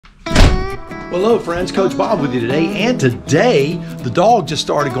Well, hello friends, Coach Bob with you today, and today the dog just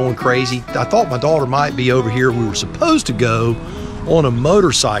started going crazy. I thought my daughter might be over here. We were supposed to go on a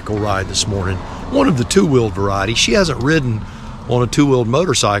motorcycle ride this morning, one of the two-wheeled variety. She hasn't ridden on a two-wheeled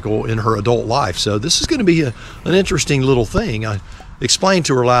motorcycle in her adult life, so this is going to be an interesting little thing. I explained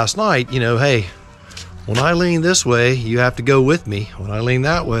to her last night, you know, hey, when I lean this way, you have to go with me. When I lean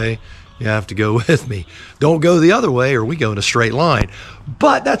that way, you have to go with me. Don't go the other way or we go in a straight line.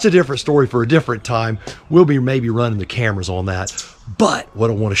 But that's a different story for a different time. We'll be maybe running the cameras on that. But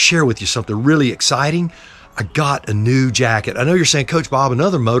what I want to share with you, something really exciting. I got a new jacket. I know you're saying, Coach Bob,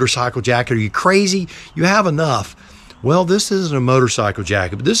 another motorcycle jacket. Are you crazy? You have enough. Well, this isn't a motorcycle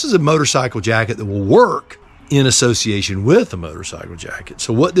jacket, but this is a motorcycle jacket that will work in association with a motorcycle jacket.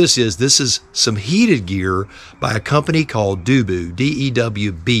 So what this is some heated gear by a company called Dewbu,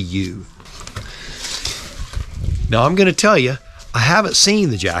 D-E-W-B-U. Now I'm gonna tell you, I haven't seen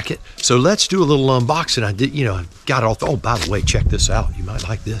the jacket, so let's do a little unboxing. I did, you know, got it off. Oh, by the way, check this out. You might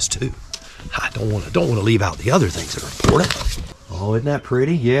like this too. I don't want to leave out the other things that are important. Oh, isn't that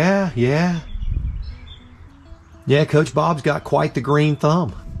pretty? Yeah. Coach Bob's got quite the green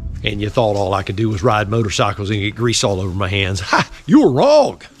thumb. And you thought all I could do was ride motorcycles and get grease all over my hands. Ha! You were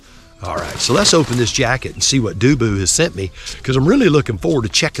wrong. All right, so let's open this jacket and see what Dewbu has sent me, because I'm really looking forward to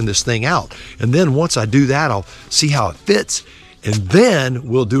checking this thing out. And then once I do that, I'll see how it fits, and then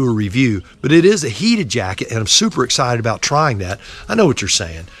we'll do a review. But it is a heated jacket, and I'm super excited about trying that. I know what you're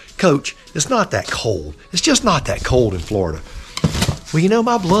saying. Coach, it's not that cold. It's just not that cold in Florida. Well, you know,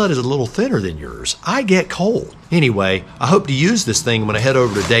 my blood is a little thinner than yours. I get cold. Anyway, I hope to use this thing when I head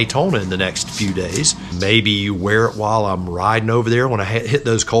over to Daytona in the next few days. Maybe you wear it while I'm riding over there when I hit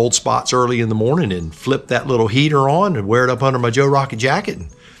those cold spots early in the morning and flip that little heater on and wear it up under my Joe Rocket jacket and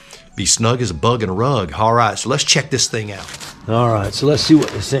be snug as a bug in a rug. All right, so let's check this thing out. All right, so let's see what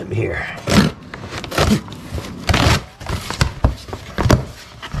they sent me here.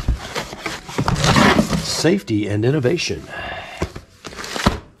 Safety and innovation.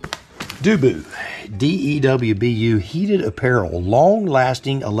 Dewbu, D-E-W-B-U, heated apparel,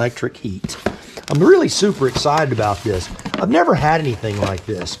 long-lasting electric heat. I'm really super excited about this. I've never had anything like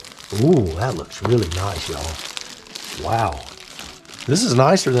this. Ooh, that looks really nice, y'all. Wow. This is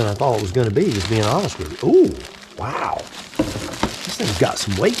nicer than I thought it was going to be, just being honest with you. Ooh, wow. This thing's got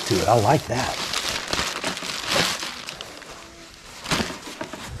some weight to it. I like that.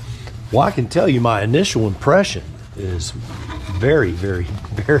 Well, I can tell you my initial impression is very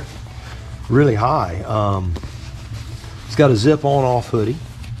really high. It's got a zip on off hoodie,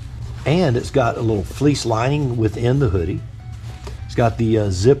 and it's got a little fleece lining within the hoodie. It's got the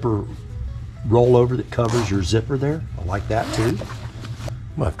zipper rollover that covers your zipper there. I like that too. I'm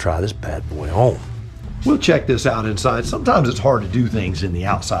gonna have to try this bad boy on. We'll check this out inside. Sometimes it's hard to do things in the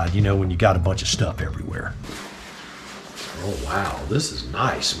outside, you know, when you got a bunch of stuff everywhere. Oh wow, this is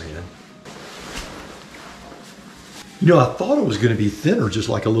nice, man. You know, I thought it was going to be thinner, just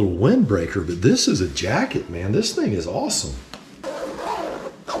like a little windbreaker, but this is a jacket, man. This thing is awesome.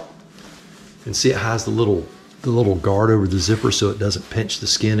 And see, it has the little guard over the zipper so it doesn't pinch the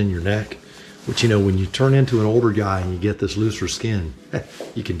skin in your neck. Which, you know, when you turn into an older guy and you get this looser skin,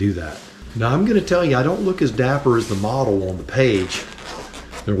 you can do that. Now, I'm going to tell you, I don't look as dapper as the model on the page,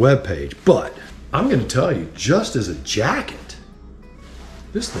 their web page, but I'm going to tell you, just as a jacket,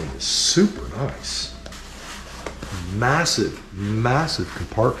 this thing is super nice. Massive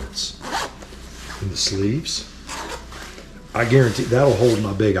compartments in the sleeves. I guarantee that'll hold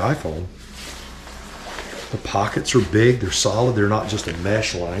my big iPhone. The pockets are big, they're solid, they're not just a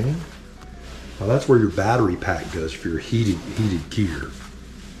mesh lining. Now that's where your battery pack goes for your heated gear.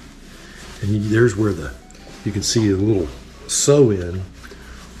 And there's where you can see a little sew in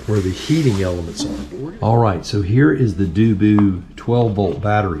where the heating elements are. All right, so here is the Dewbu 12-volt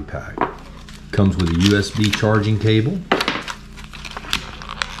battery pack. Comes with a USB charging cable.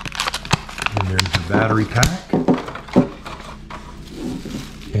 And there's your battery pack.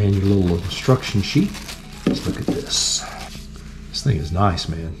 And your little instruction sheet. Let's look at this. This thing is nice,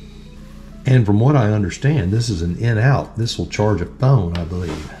 man. And from what I understand, this is an in-out. This will charge a phone, I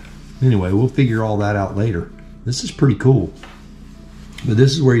believe. Anyway, we'll figure all that out later. This is pretty cool. But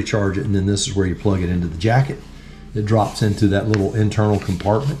this is where you charge it, and then this is where you plug it into the jacket. It drops into that little internal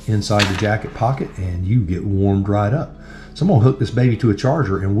compartment inside the jacket pocket, and you get warmed right up. So I'm gonna hook this baby to a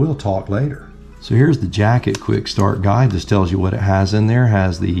charger and we'll talk later. So here's the jacket quick start guide. This tells you what it has in there. It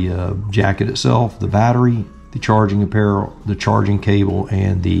has the jacket itself, the battery, the charging apparel, the charging cable,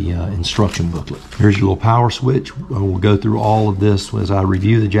 and the instruction booklet. Here's your little power switch. We'll go through all of this as I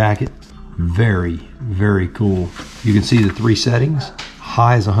review the jacket. Very, very cool. You can see the 3 settings: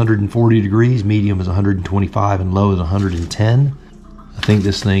 High is 140 degrees, medium is 125, and low is 110. I think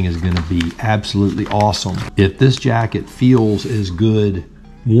this thing is going to be absolutely awesome. If this jacket feels as good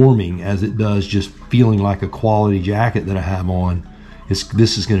warming as it does just feeling like a quality jacket that I have on,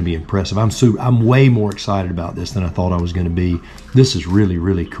 this is going to be impressive. I'm way more excited about this than I thought I was going to be. This is really,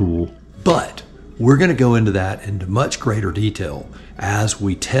 really cool. But we're going to go into that into much greater detail as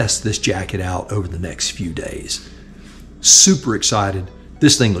we test this jacket out over the next few days. Super excited.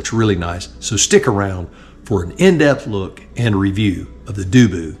 This thing looks really nice, so stick around for an in-depth look and review of the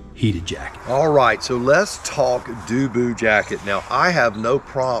Dewbu heated jacket. All right, so let's talk Dewbu jacket. Now, I have no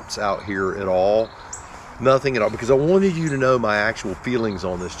prompts out here at all, nothing at all, because I wanted you to know my actual feelings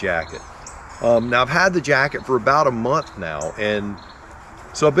on this jacket. Now, I've had the jacket for about a month now, and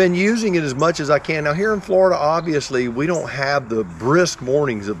so I've been using it as much as I can. Now, here in Florida, obviously, we don't have the brisk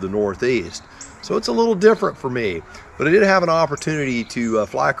mornings of the Northeast, so it's a little different for me. But I did have an opportunity to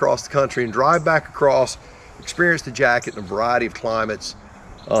fly across the country and drive back across, experience the jacket in a variety of climates,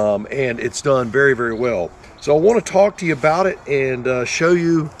 and it's done very, very well. So I want to talk to you about it and show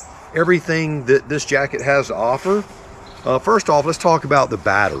you everything that this jacket has to offer. First off, let's talk about the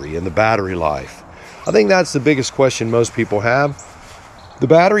battery and the battery life. I think that's the biggest question most people have. The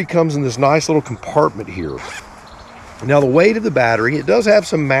battery comes in this nice little compartment here. Now, the weight of the battery, it does have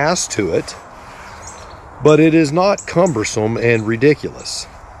some mass to it, but it is not cumbersome and ridiculous.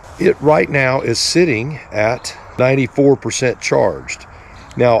 It right now is sitting at 94% charged.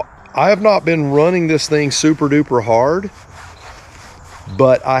 Now, I have not been running this thing super duper hard,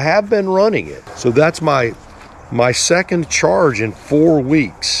 but I have been running it. So that's my second charge in 4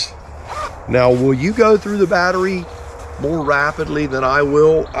 weeks. Now, will you go through the battery more rapidly than I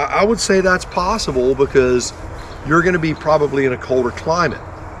will? I would say that's possible because you're going to be probably in a colder climate.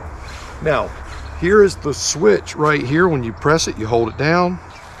 Now, here is the switch right here. When you press it, you hold it down.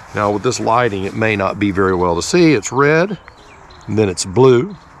 Now, with this lighting, it may not be very well to see. It's red, and then it's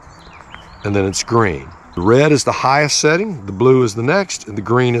blue, and then it's green. The red is the highest setting, the blue is the next, and the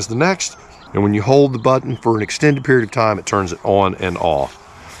green is the next. And when you hold the button for an extended period of time, it turns it on and off.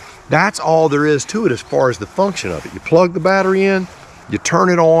 That's all there is to it as far as the function of it. You plug the battery in, you turn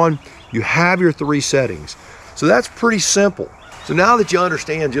it on, you have your 3 settings. So that's pretty simple. So now that you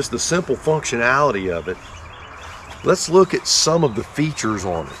understand just the simple functionality of it, let's look at some of the features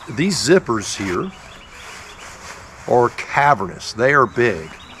on it. These zippers here are cavernous. They are big.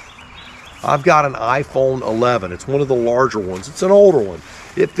 I've got an iPhone 11. It's one of the larger ones. It's an older one.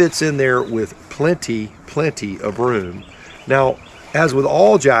 It fits in there with plenty of room. Now, as with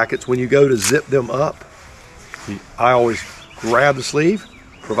all jackets, when you go to zip them up, I always grab the sleeve,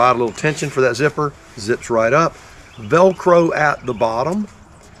 provide a little tension for that zipper, zips right up. Velcro at the bottom.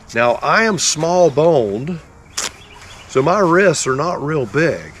 Now, I am small boned, so my wrists are not real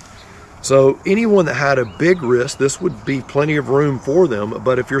big. So anyone that had a big wrist, this would be plenty of room for them.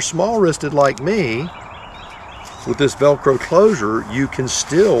 But if you're small wristed like me, with this Velcro closure, you can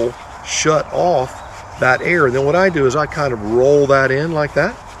still shut off that air. And then what I do is I kind of roll that in like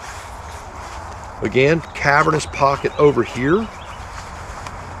that. Again, cavernous pocket over here.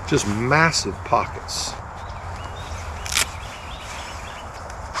 Just massive pockets.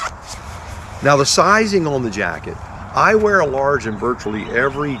 Now, the sizing on the jacket, I wear a large in virtually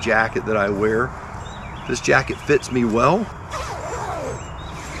every jacket that I wear. This jacket fits me well.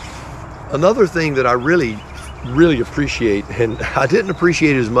 Another thing that I really appreciate, and I didn't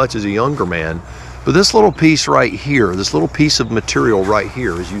appreciate it as much as a younger man, but this little piece right here, this little piece of material right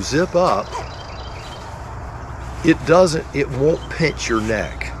here, as you zip up, it won't pinch your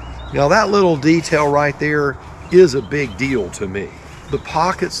neck. Now, that little detail right there is a big deal to me. The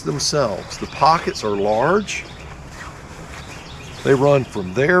pockets themselves, the pockets are large. They run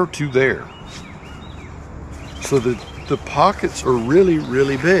from there to there. So the pockets are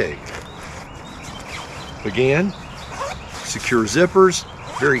really big. Again, secure zippers,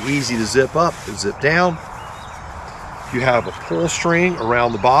 very easy to zip up and zip down. You have a pull string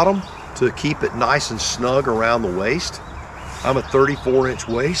around the bottom to keep it nice and snug around the waist. I'm a 34-inch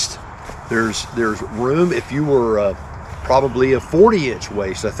waist. There's room. If you were probably a 40-inch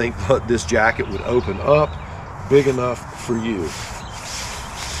waist, I think this jacket would open up big enough for you.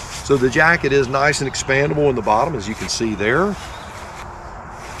 So the jacket is nice and expandable in the bottom, as you can see there.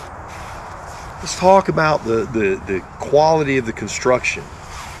 Let's talk about the quality of the construction.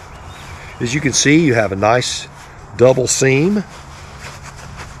 As you can see, you have a nice double seam.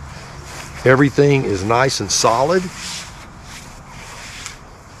 Everything is nice and solid.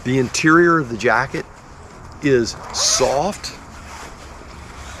 The interior of the jacket is soft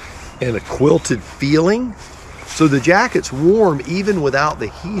and a quilted feeling. So the jacket's warm even without the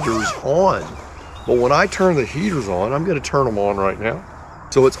heaters on. But when I turn the heaters on, I'm going to turn them on right now.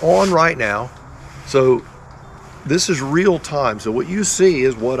 So it's on right now. So this is real time. So what you see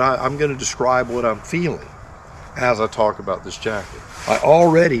is what I'm going to describe what I'm feeling as I talk about this jacket. I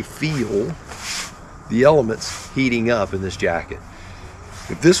already feel the elements heating up in this jacket.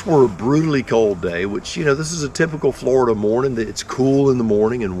 If this were a brutally cold day, which, you know, this is a typical Florida morning, that it's cool in the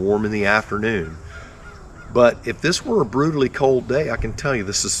morning and warm in the afternoon. But if this were a brutally cold day, I can tell you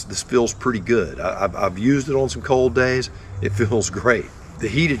this feels pretty good. I've used it on some cold days. It feels great. The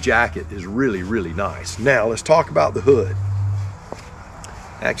heated jacket is really, really nice. Now let's talk about the hood.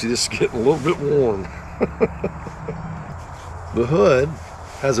 Actually, this is getting a little bit warm. The hood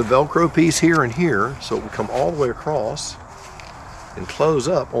has a Velcro piece here and here, so it will come all the way across and close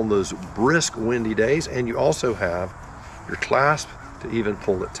up on those brisk, windy days. And you also have your clasp to even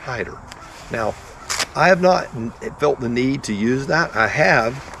pull it tighter. Now, I have not felt the need to use that. I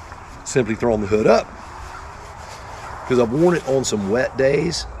have simply thrown the hood up because I've worn it on some wet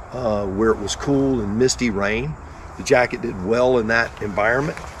days where it was cool and misty rain. The jacket did well in that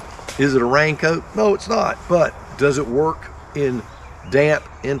environment. Is it a raincoat? No, it's not. But does it work in damp,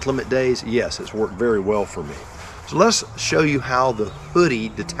 inclement days? Yes, it's worked very well for me. So let's show you how the hoodie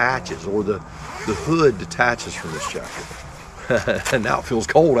detaches, or the hood detaches from this jacket. And now it feels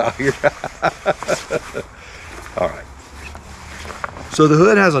cold out here. All right. So the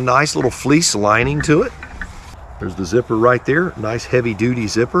hood has a nice little fleece lining to it. There's the zipper right there. Nice heavy duty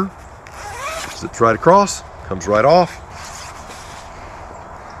zipper. Zips right across, comes right off.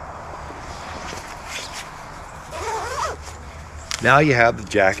 Now you have the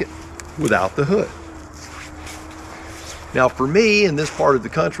jacket without the hood. Now for me, in this part of the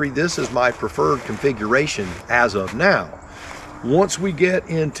country, this is my preferred configuration as of now. Once we get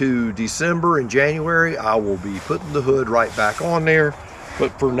into December and January, I will be putting the hood right back on there.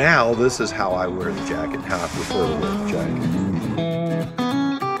 But for now, this is how I wear the jacket, how I prefer to wear the jacket.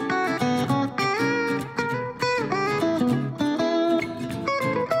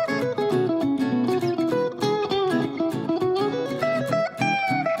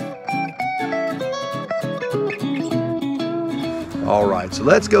 All right, so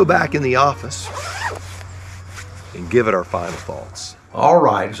let's go back in the office and give it our final thoughts. All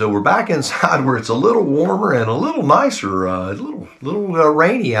right, so we're back inside where it's a little warmer and a little nicer, a little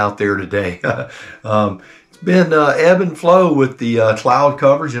rainy out there today. It's been ebb and flow with the cloud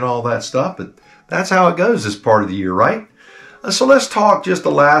coverage and all that stuff, but that's how it goes this part of the year, right? So let's talk just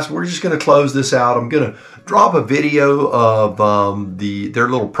we're just going to close this out. I'm going to drop a video of their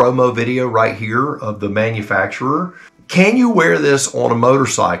little promo video right here of the manufacturer. Can you wear this on a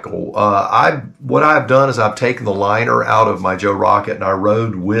motorcycle? What I've done is I've taken the liner out of my Joe Rocket and I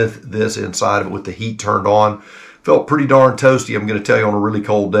rode with this inside of it with the heat turned on. Felt pretty darn toasty. I'm going to tell you, on a really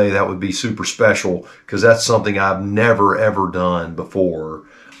cold day, that would be super special because that's something I've never, ever done before.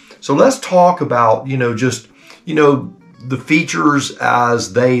 So let's talk about, the features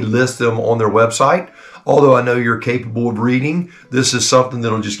as they list them on their website. Although I know you're capable of reading, this is something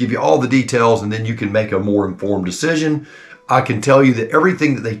that'll just give you all the details and then you can make a more informed decision. I can tell you that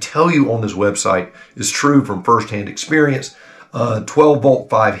everything that they tell you on this website is true from firsthand experience. 12 volt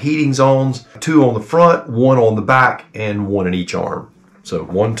 5 heating zones, 2 on the front, 1 on the back, and 1 in each arm. So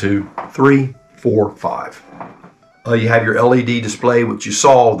 1, 2, 3, 4, 5. You have your LED display, which you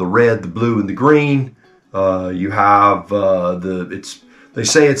saw, the red, the blue, and the green. You have they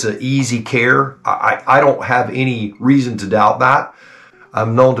say it's an easy care. I don't have any reason to doubt that.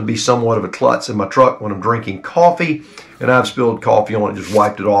 I'm known to be somewhat of a klutz in my truck when I'm drinking coffee, and I've spilled coffee on it, just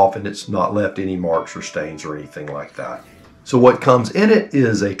wiped it off, and it's not left any marks or stains or anything like that. So what comes in it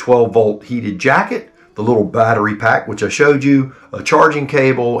is a 12 volt heated jacket, the little battery pack, which I showed you, a charging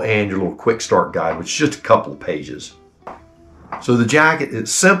cable, and your little quick start guide, which is just a couple of pages. So the jacket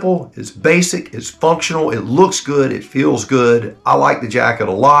is simple, it's basic, it's functional, it looks good, it feels good. I like the jacket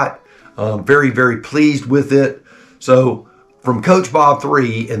a lot. Very, very pleased with it. So from Coach Bob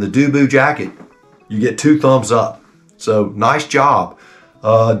 3 and the Dewbu jacket, you get 2 thumbs up. So nice job.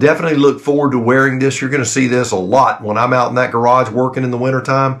 Definitely look forward to wearing this. You're going to see this a lot when I'm out in that garage working in the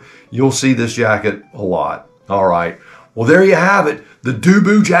wintertime. You'll see this jacket a lot. All right. Well, there you have it. The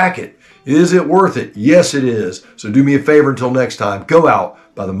Dewbu jacket. Is it worth it? Yes, it is. So do me a favor until next time. Go out,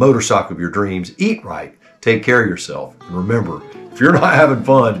 buy the motorcycle of your dreams, eat right, take care of yourself. And remember, if you're not having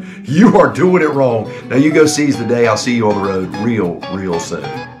fun, you are doing it wrong. Now you go seize the day. I'll see you on the road real soon.